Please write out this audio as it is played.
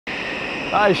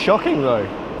That is shocking though.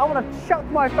 I want to chuck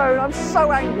my phone, I'm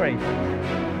so angry.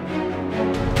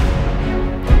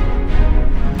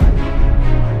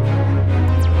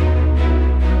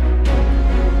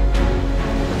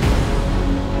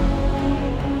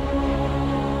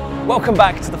 Welcome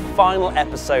back to the final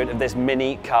episode of this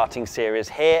mini karting series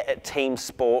here at Team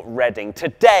Sport Reading.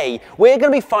 Today, we're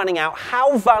going to be finding out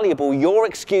how valuable your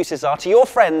excuses are to your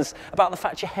friends about the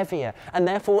fact you're heavier and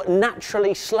therefore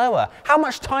naturally slower. How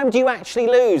much time do you actually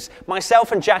lose?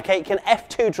 Myself and Jack Aitken,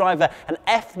 F2 driver and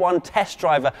F1 test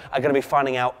driver, are going to be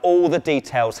finding out all the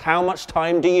details. How much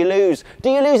time do you lose? Do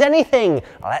you lose anything?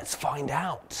 Let's find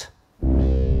out.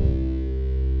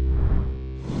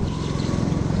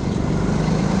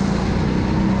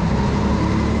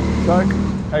 So,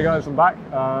 hey guys, I'm back.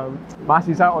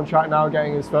 Matty's out on track now,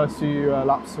 getting his first few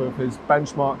laps of his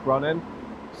benchmark run in.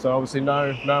 So obviously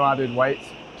no added weight,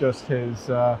 just his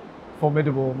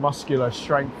formidable muscular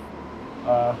strength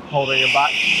holding him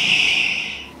back.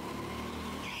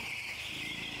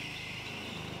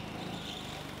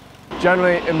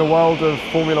 Generally in the world of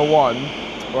Formula One,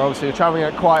 where obviously you're traveling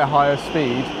at quite a higher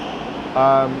speed,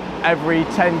 every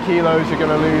 10 kilos you're going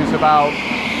to lose about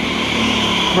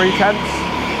 3/10.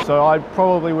 So I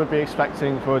probably would be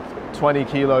expecting for 20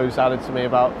 kilos added to me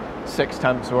about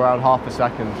 6/10, or around half a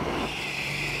second.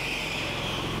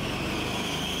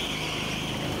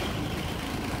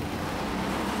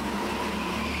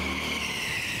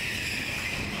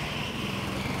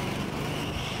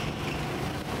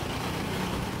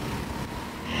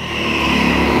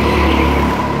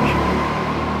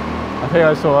 I think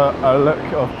I saw a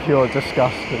look of pure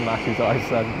disgust in Matty's eyes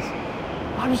then.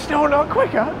 I'm still not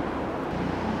quicker.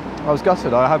 I was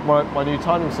gutted. I had my new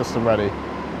timing system ready.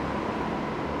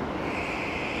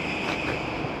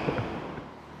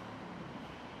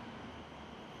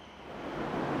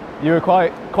 You were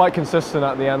quite consistent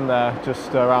at the end there,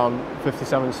 just around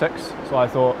 57.6. So I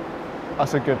thought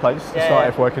that's a good place to start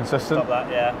if we're consistent. Stop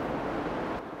that, yeah.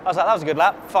 I was like, that was a good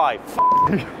lap. 5.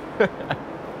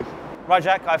 Right,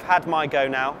 Jack, I've had my go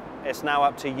now. It's now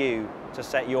up to you to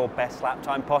set your best lap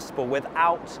time possible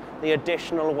without the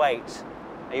additional weight.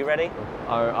 Are you ready?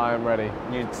 I am ready.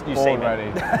 You see me.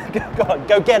 Ready. Go on,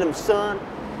 go get him, son.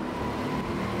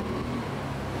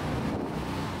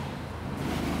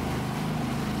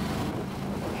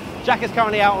 Jack is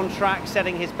currently out on track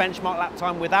setting his benchmark lap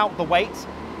time without the weight.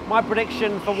 My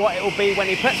prediction for what it will be when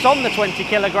he puts on the 20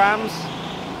 kilograms,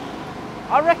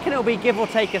 I reckon it'll be give or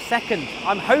take a second.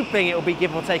 I'm hoping it'll be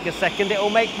give or take a second. It'll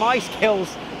make my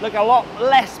skills look a lot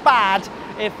less bad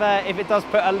if it does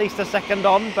put at least a second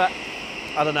on, but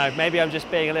I don't know, maybe I'm just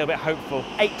being a little bit hopeful.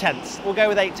 8/10, we'll go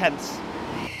with 8/10.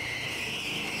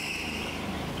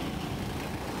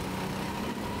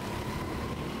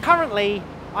 Currently,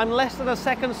 I'm less than a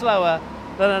second slower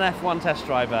than an F1 test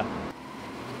driver.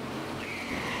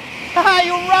 Haha,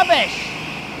 you're rubbish!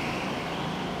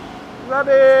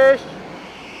 Rubbish!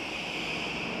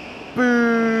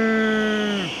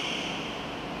 Boo!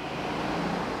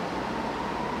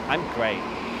 I'm great.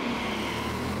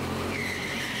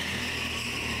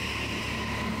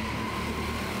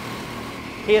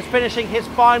 He is finishing his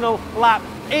final lap.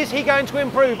 Is he going to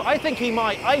improve? I think he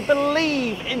might. I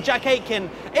believe in Jack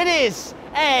Aitken. It is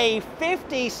a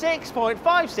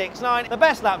 56.569. The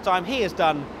best lap time he has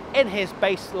done in his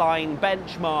baseline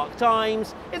benchmark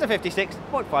times is a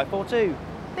 56.542.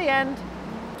 The end.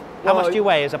 How much do you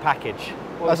weigh as a package?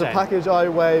 As a package, I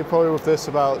weigh probably with this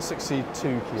about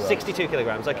 62 kilos. 62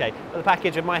 kilograms, okay. With the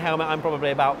package with my helmet, I'm probably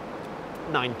about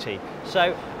 90.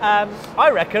 So I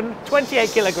reckon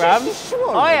 28 kilograms.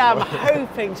 I am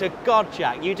hoping to God,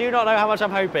 Jack, you do not know how much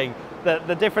I'm hoping that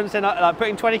the difference in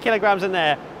putting 20 kilograms in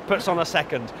there puts on a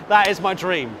second. That is my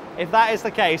dream. If that is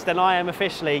the case, then I am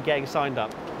officially getting signed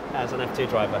up as an F2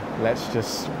 driver. Let's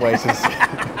just wait and see.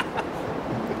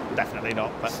 Definitely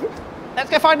not, but let's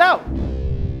go find out.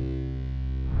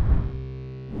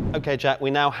 Okay, Jack, we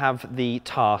now have the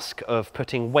task of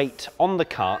putting weight on the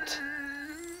kart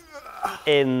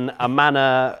in a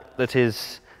manner that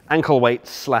is ankle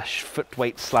weights / foot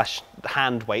weights /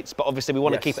 hand weights, but obviously we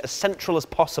want to keep it as central as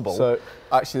possible. So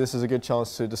actually this is a good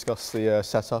chance to discuss the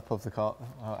setup of the kart.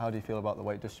 How do you feel about the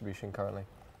weight distribution currently?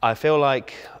 I feel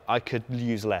like I could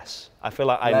use less. I feel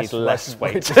like I need less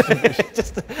weight.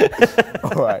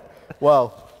 All right.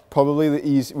 Well, probably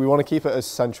we want to keep it as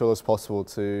central as possible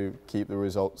to keep the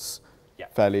results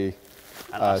fairly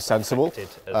sensible,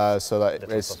 so that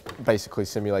it's basically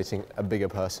simulating a bigger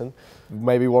person.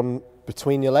 Maybe one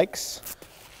between your legs.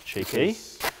 Cheeky.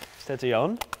 Steady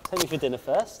on. Take me for dinner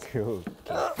first. Cool.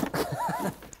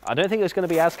 I don't think it's going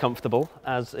to be as comfortable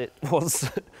as it was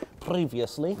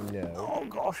previously. No. Oh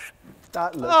gosh.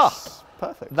 That looks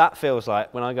perfect. That feels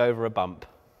like when I go over a bump,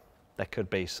 there could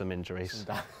be some injuries.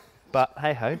 But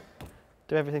hey ho,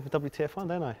 do everything for WTF1,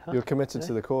 don't I? Huh? You're committed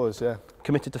to the cause, yeah.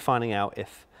 Committed to finding out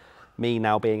if me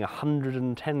now being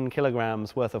 110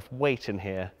 kilograms worth of weight in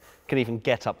here can even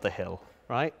get up the hill,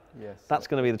 right? Yes. That's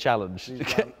going to be the challenge.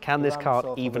 Can this cart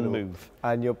even move?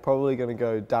 And you're probably going to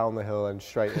go down the hill and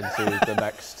straight into the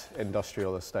next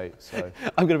industrial estate. So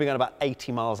I'm going to be going about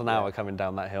 80 miles an hour coming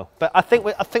down that hill. But I think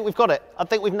we've got it. I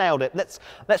think we've nailed it. Let's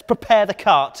prepare the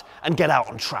cart and get out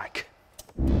on track.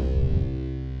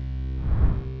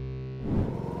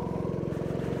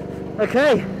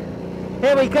 Okay,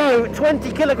 here we go.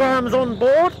 20 kilograms on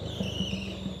board.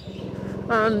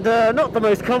 And not the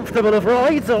most comfortable of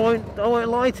rides, I won't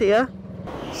lie to you.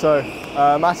 So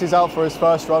Matty's out for his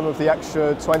first run with the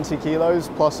extra 20 kilos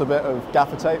plus a bit of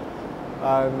gaffer tape,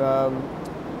 and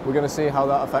we're going to see how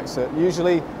that affects it.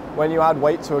 Usually when you add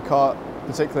weight to a cart,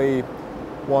 particularly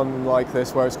one like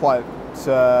this where it's quite,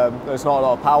 there's not a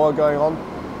lot of power going on,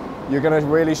 you're going to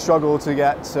really struggle to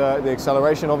get the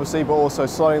acceleration obviously, but also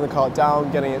slowing the cart down,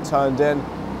 getting it turned in,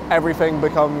 everything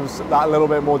becomes that little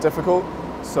bit more difficult.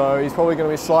 So he's probably going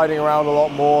to be sliding around a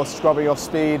lot more, scrubbing off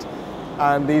speed,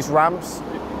 and these ramps,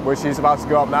 which he's about to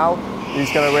go up now,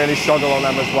 he's going to really struggle on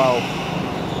them as well.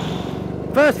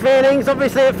 First feelings,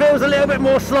 obviously it feels a little bit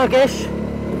more sluggish,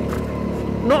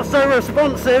 not so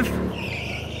responsive.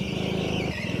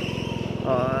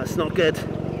 Oh, that's not good.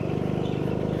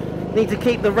 Need to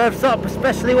keep the revs up,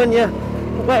 especially when you're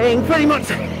weighing pretty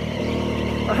much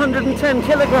 110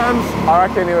 kilograms. I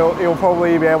reckon he'll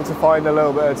probably be able to find a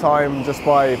little bit of time just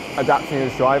by adapting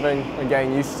his driving and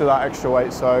getting used to that extra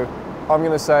weight. So I'm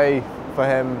going to say for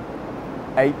him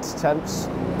 8/10.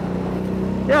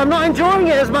 Yeah, I'm not enjoying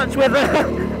it as much with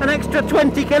an extra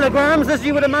 20 kilograms as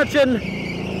you would imagine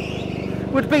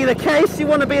would be the case. You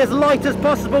want to be as light as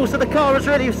possible so the car is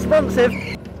really responsive.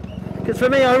 Because for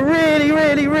me, I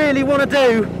really want to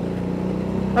do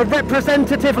a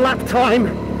representative lap time,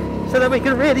 so that we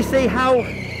can really see how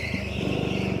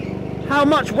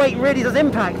much weight really does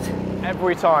impact.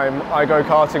 Every time I go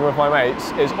karting with my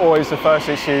mates, it's always the first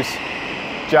excuse,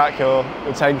 Jack, you're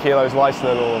 10 kilos lighter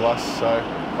than all of us, so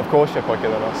of course you're quicker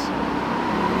than us.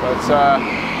 But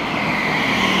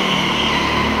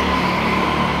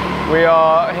we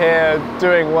are here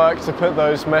doing work to put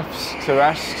those myths to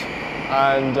rest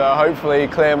and hopefully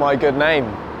clear my good name.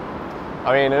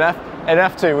 I mean, in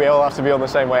F2 we all have to be on the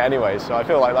same way anyway, so I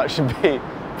feel like that should be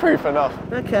proof enough.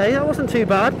 Okay, that wasn't too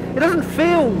bad. It doesn't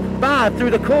feel bad through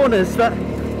the corners, but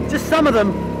just some of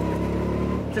them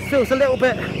just feels a little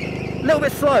bit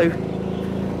slow.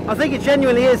 I think it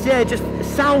genuinely is, yeah, it just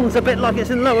sounds a bit like it's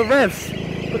in lower revs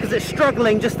because it's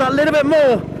struggling just that little bit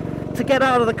more to get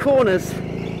out of the corners.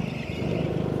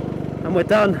 And we're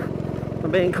done.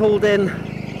 I'm being called in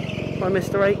by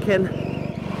Mr. Aitken.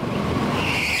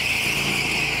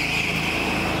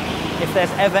 If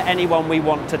there's ever anyone we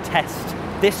want to test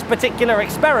this particular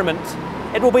experiment,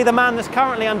 it will be the man that's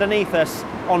currently underneath us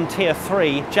on Tier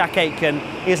 3, Jack Aitken.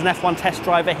 He is an F1 test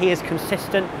driver. He is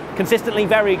consistently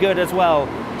very good as well.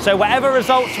 So whatever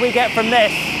results we get from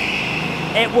this,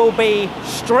 it will be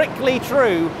strictly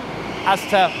true as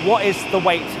to what is the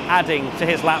weight adding to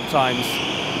his lap times.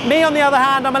 Me, on the other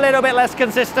hand, I'm a little bit less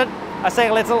consistent. I say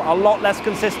a lot less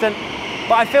consistent,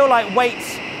 but I feel like weight,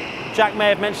 Jack may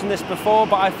have mentioned this before,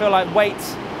 but I feel like weight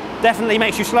definitely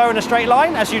makes you slower in a straight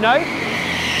line, as you know,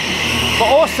 but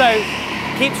also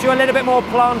keeps you a little bit more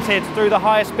planted through the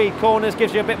higher speed corners,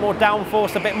 gives you a bit more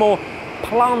downforce, a bit more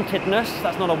plantedness,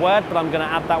 that's not a word, but I'm going to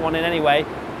add that one in anyway,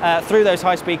 through those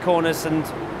high speed corners. And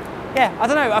yeah, I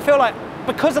don't know, I feel like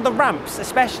because of the ramps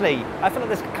especially, I feel like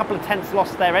there's a couple of tenths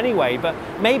lost there anyway, but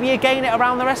maybe you gain it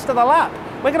around the rest of the lap.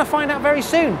 We're going to find out very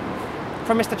soon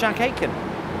from Mr. Jack Aitken.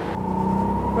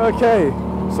 Okay,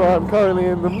 so I'm currently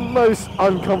in the most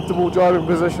uncomfortable driving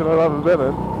position I've ever been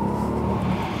in.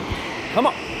 Come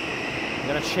on, I'm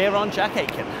going to cheer on Jack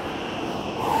Aitken.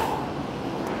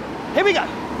 Here we go.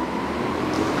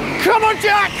 Come on,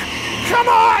 Jack! Come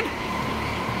on!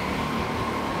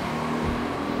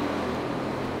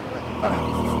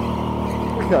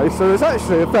 Okay, so there's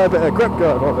actually a fair bit of grip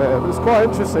going on there. It's quite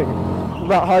interesting.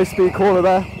 That high-speed corner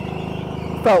there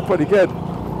felt pretty good.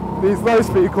 These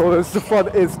low-speed corners, the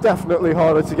front is definitely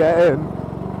harder to get in.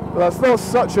 But that's not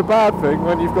such a bad thing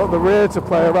when you've got the rear to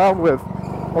play around with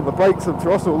on the brakes and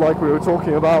throttle, like we were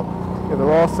talking about in the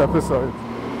last episode.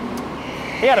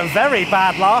 He had a very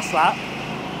bad last lap.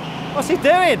 What's he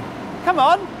doing? Come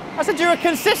on, I said you were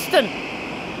consistent.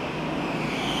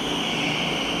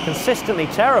 Consistently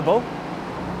terrible.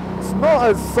 it's not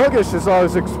as sluggish as I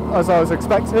was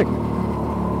expecting.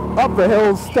 Up the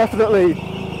hills, definitely,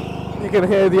 you can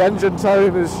hear the engine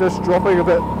tone is just dropping a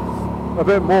bit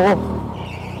more.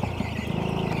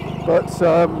 But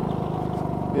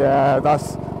yeah,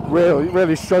 that's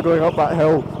really struggling up that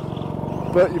hill.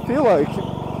 But you feel like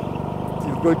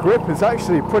the grip is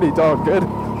actually pretty darn good,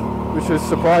 which is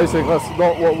surprising. That's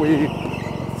not what we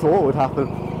thought would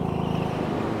happen.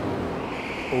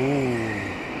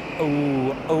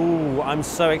 Ooh, I'm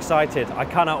so excited. I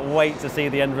cannot wait to see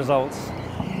the end results.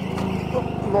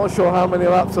 I'm not sure how many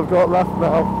laps I've got left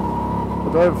now.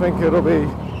 I don't think it'll be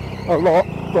a lot,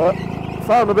 but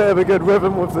found a bit of a good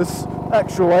rhythm with this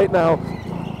extra weight now.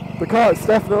 The kart's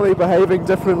definitely behaving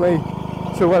differently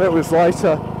to when it was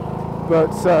lighter,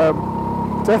 but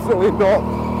definitely not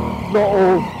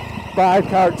all bad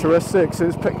characteristics.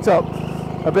 It's picked up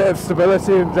a bit of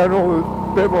stability in general,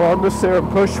 a bit more understeer and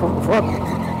push from the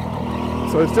front.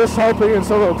 So it's just helping in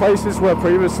some of the places where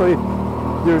previously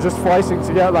you were just fighting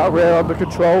to get that rear under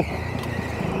control.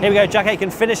 Here we go, Jack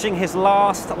Aitken finishing his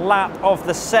last lap of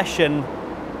the session.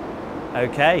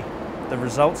 Okay, the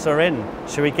results are in.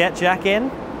 Should we get Jack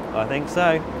in? I think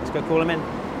so. Let's go call him in.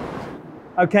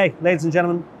 Okay, ladies and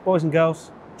gentlemen, boys and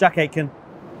girls, Jack Aitken.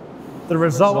 The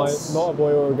results Not a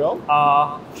boy or a girl.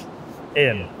 Are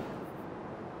in.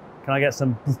 Can I get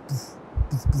some?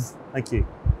 Thank you.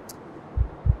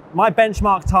 My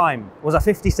benchmark time was a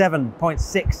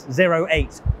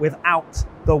 57.608 without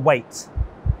the weight.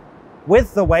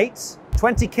 With the weight,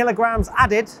 20 kilograms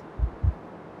added,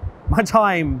 my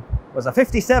time was a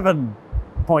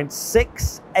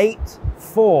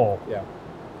 57.684. Yeah.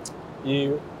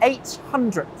 You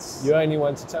 800ths. You only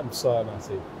went to 10%,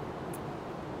 Matty.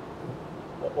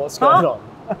 What's going on?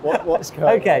 What's going on?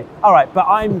 Okay, all right, but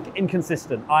I'm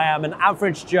inconsistent. I am an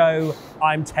average Joe.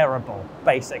 I'm terrible,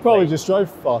 basically. Probably just drove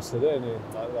faster, didn't you?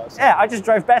 Yeah, I just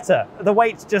drove better. The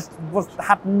weight just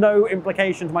had no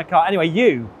implication to my car. Anyway,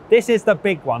 this is the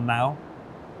big one now.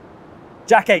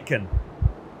 Jack Aitken,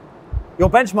 your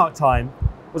benchmark time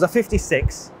was a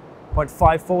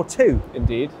 56.542.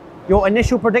 Indeed. Your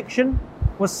initial prediction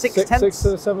was 6 tenths? 6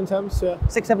 to 7 tenths, yeah.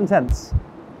 6, 7 tenths.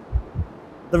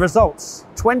 The results,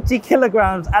 20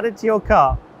 kilograms added to your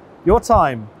car. Your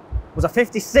time was a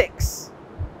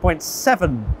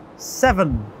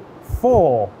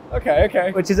 56.774.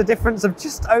 Okay. Which is a difference of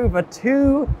just over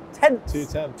 2 tenths. 2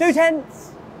 tenths. 2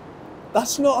 tenths.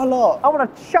 That's not a lot. I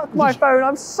want to chuck my phone.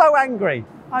 I'm so angry.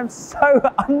 I'm so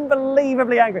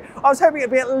unbelievably angry. I was hoping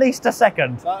it'd be at least a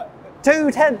second.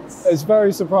 2 tenths. It's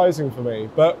very surprising for me.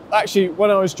 But actually, when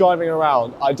I was driving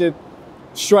around, I did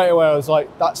straight away, I was like,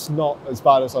 that's not as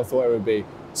bad as I thought it would be.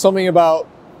 Something about,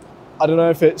 I don't know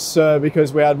if it's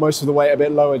because we had most of the weight a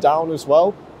bit lower down as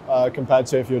well, compared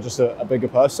to if you're just a bigger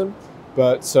person.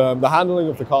 But the handling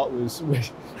of the kart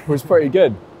was pretty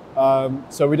good.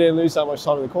 So we didn't lose that much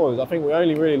time in the corners. I think we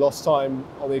only really lost time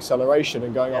on the acceleration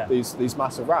and going up these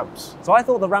massive ramps. So I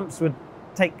thought the ramps would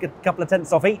take a couple of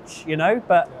tenths off each, you know,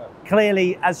 but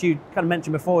clearly, as you kind of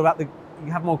mentioned before about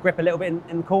you have more grip a little bit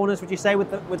in corners, would you say,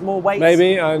 with more weight?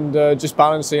 Maybe, and just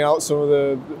balancing out some of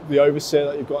the oversteer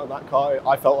that you've got in that car.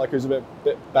 I felt like it was a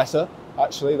bit better,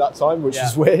 actually, that time, which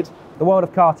is weird. The world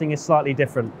of karting is slightly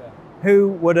different. Yeah. Who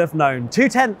would have known? 2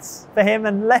 tenths for him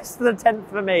and less than a tenth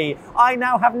for me. I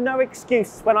now have no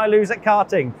excuse when I lose at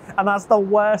karting, and that's the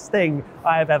worst thing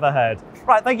I have ever heard.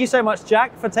 Right, thank you so much,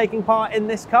 Jack, for taking part in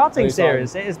this karting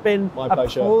series. It has been a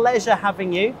pleasure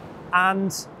having you,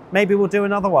 and maybe we'll do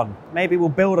another one. Maybe we'll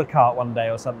build a kart one day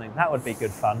or something. That would be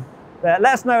good fun. Let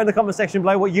us know in the comment section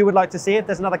below what you would like to see, if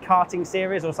there's another karting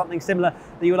series or something similar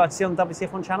that you would like to see on the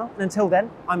WTF1 channel. And until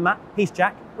then, I'm Matt, he's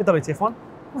Jack with WTF1.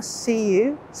 We'll see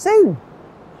you soon.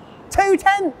 2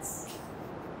 tenths.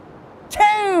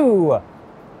 2!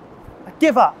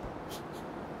 Give up.